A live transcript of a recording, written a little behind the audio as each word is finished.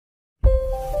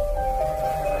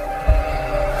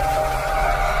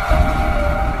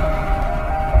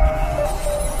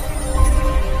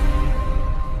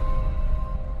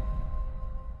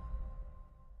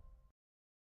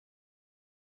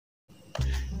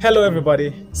Hello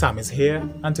everybody, Sam is here,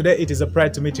 and today it is a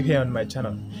pride to meet you here on my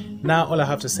channel. Now all I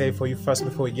have to say for you first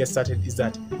before we get started is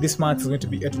that this month is going to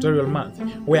be a tutorial month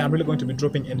where I'm really going to be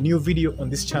dropping a new video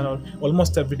on this channel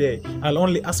almost every day. I'll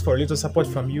only ask for a little support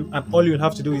from you, and all you'll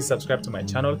have to do is subscribe to my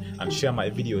channel and share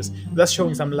my videos. That's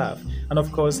showing some love. And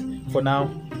of course, for now,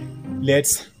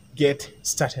 let's get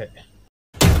started.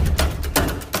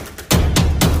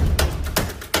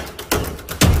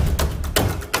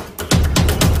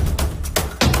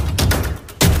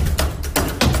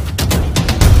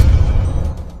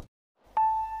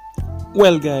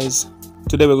 Well guys,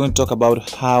 today we're going to talk about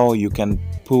how you can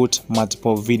put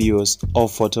multiple videos or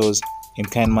photos in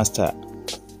Kine Master,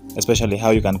 especially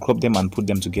how you can crop them and put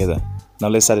them together. Now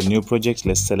let's start a new project.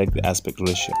 Let's select the aspect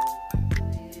ratio.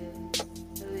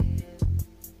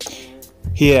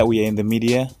 Here we are in the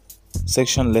media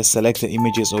section. Let's select the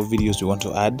images or videos we want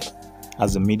to add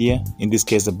as the media. In this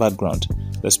case, the background.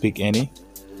 Let's pick any.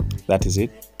 That is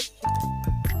it.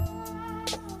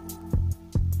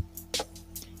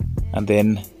 And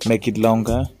then make it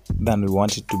longer than we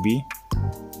want it to be.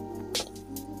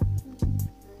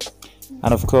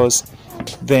 And of course,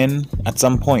 then at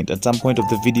some point of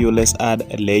the video, let's add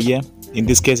a layer. In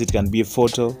this case, it can be a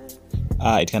photo,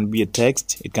 it can be a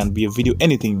text, it can be a video,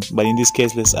 anything. But in this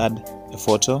case, let's add a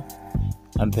photo,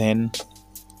 and then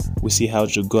we see how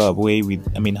to go away with,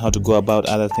 how to go about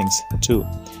other things too.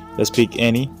 Let's pick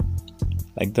any,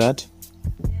 like that,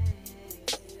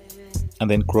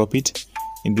 and then crop it.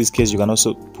 In this case, you can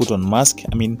also put on mask,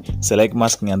 select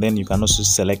masking, and then you can also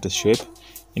select a shape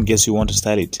in case you want to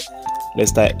style it.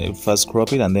 Let's first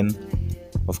crop it, and then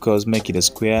of course make it a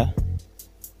square.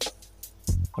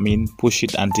 Push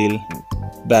it until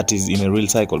that is in a real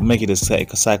cycle. Make it a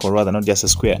cycle rather, not just a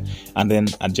square, and then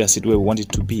adjust it where we want it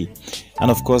to be. And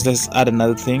of course, let's add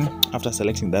another thing. After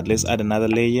selecting that, let's add another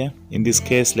layer. In this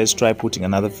case, let's try putting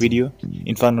another video.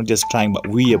 In fact, not just trying, but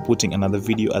we are putting another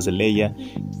video as a layer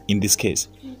in this case.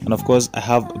 And of course, I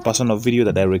have a personal video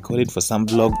that I recorded for some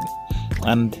vlog,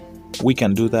 and we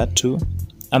can do that too.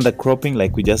 Under cropping,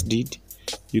 like we just did,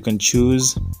 you can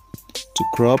choose to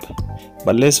crop,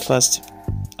 but let's first,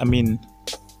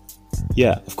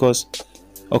 of course.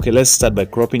 Okay, let's start by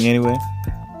cropping anyway.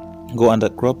 Go under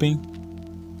cropping.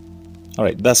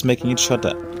 Alright, that's making it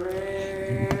shorter.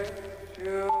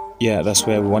 Yeah, that's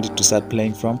where we want it to start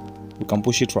playing from. We can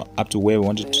push it up to where we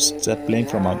want it to start playing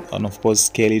from, and of course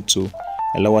scale it to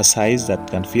a lower size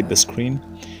that can fit the screen.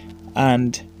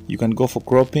 And you can go for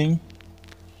cropping,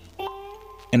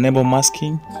 enable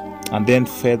masking, and then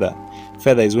feather.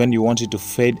 Feather is when you want it to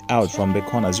fade out from the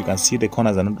corners. You can see the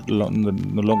corners are no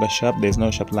longer sharp. There's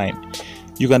no sharp line.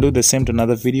 You can do the same to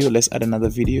another video. Let's add another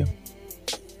video.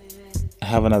 I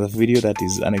have another video that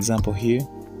is an example here.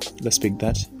 Let's pick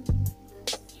that,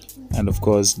 and of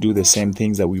course do the same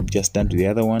things that we've just done to the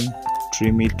other one.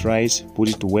 Trim it right, put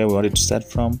it to where we want it to start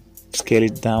from, scale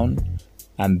it down,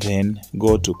 and then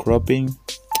go to cropping,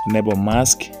 enable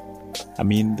mask,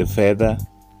 the feather,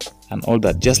 and all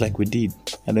that, just like we did.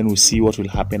 And then we'll see what will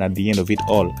happen at the end of it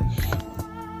all.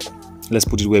 Let's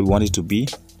put it where we want it to be.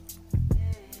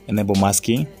 Enable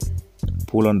masking,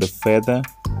 pull on the feather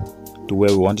to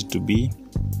where we want it to be.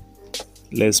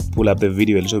 Let's pull up the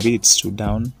video a little bit, it's too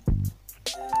down.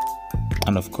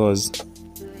 And of course,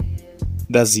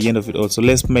 that's the end of it all. So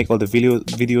let's make all the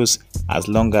videos as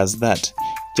long as that.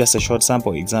 Just a short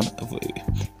sample example.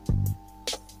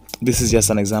 This is just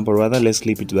an example rather. Let's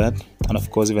clip it to that, and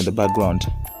of course even the background,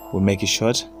 we'll make it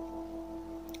short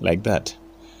like that.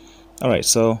 Alright,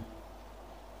 so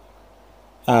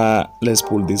let's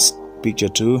pull this picture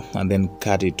too, and then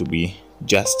cut it to be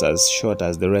just as short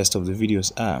as the rest of the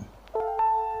videos are,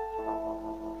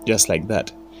 just like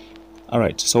that.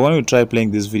 Alright, so when we try playing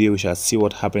this video, we shall see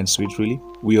what happens to it. Really,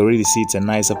 we already see it's a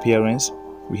nice appearance.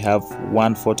 We have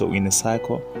one photo in a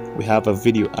cycle, we have a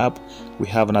video up, we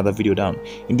have another video down.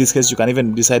 In this case, you can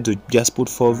even decide to just put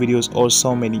 4 videos or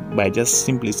so many by just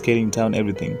simply scaling down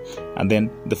everything, and then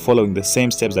following the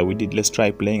same steps that we did. Let's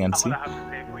try playing and see.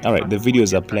 Alright, the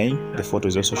videos are playing, the photo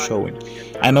is also showing.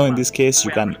 I know in this case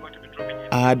you can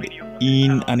add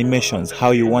in animations,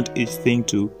 how you want each thing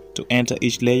to enter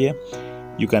each layer.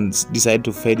 You can decide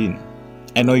to fade in.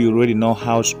 I know you already know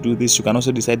how to do this. You can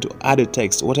also decide to add a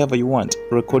text, whatever you want.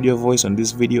 Record your voice on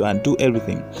this video and do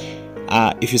everything.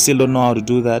 If you still don't know how to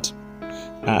do that,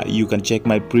 you can check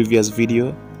my previous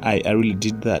video. I really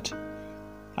did that.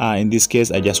 In this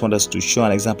case, I just want us to show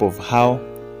an example of how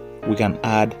we can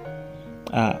add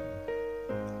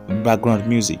background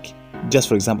music. Just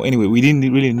for example, anyway, we didn't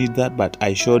really need that, but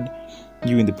I showed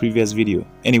you in the previous video.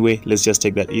 Anyway, let's just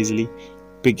take that easily.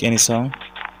 Pick any song,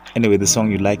 anyway, the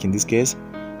song you like in this case.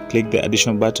 click the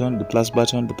additional button, the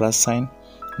plus sign,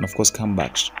 and of course come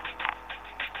back.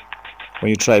 When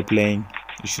you try playing,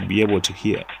 you should be able to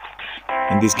hear.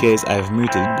 In this case, I have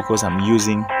muted it because I'm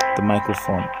using the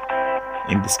microphone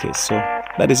in this case. So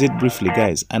that is it briefly,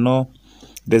 guys. I know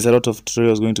there's a lot of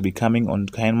tutorials going to be coming on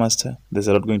Kine Master. There's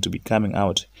a lot going to be coming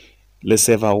out. Let's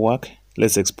save our work.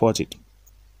 Let's export it.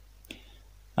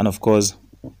 And of course,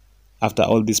 after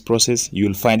all this process, you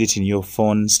will find it in your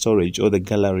phone storage or the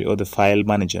gallery or the file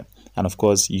manager. And of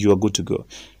course, you are good to go.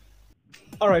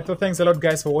 Alright, so thanks a lot,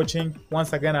 guys, for watching.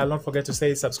 Once again, I'll not forget to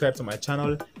say subscribe to my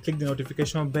channel, click the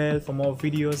notification bell for more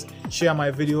videos, share my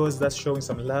videos, that's showing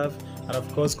some love, and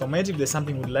of course comment if there's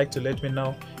something you'd like to let me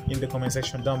know in the comment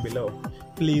section down below.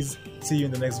 Please, see you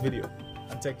in the next video,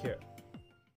 and take care.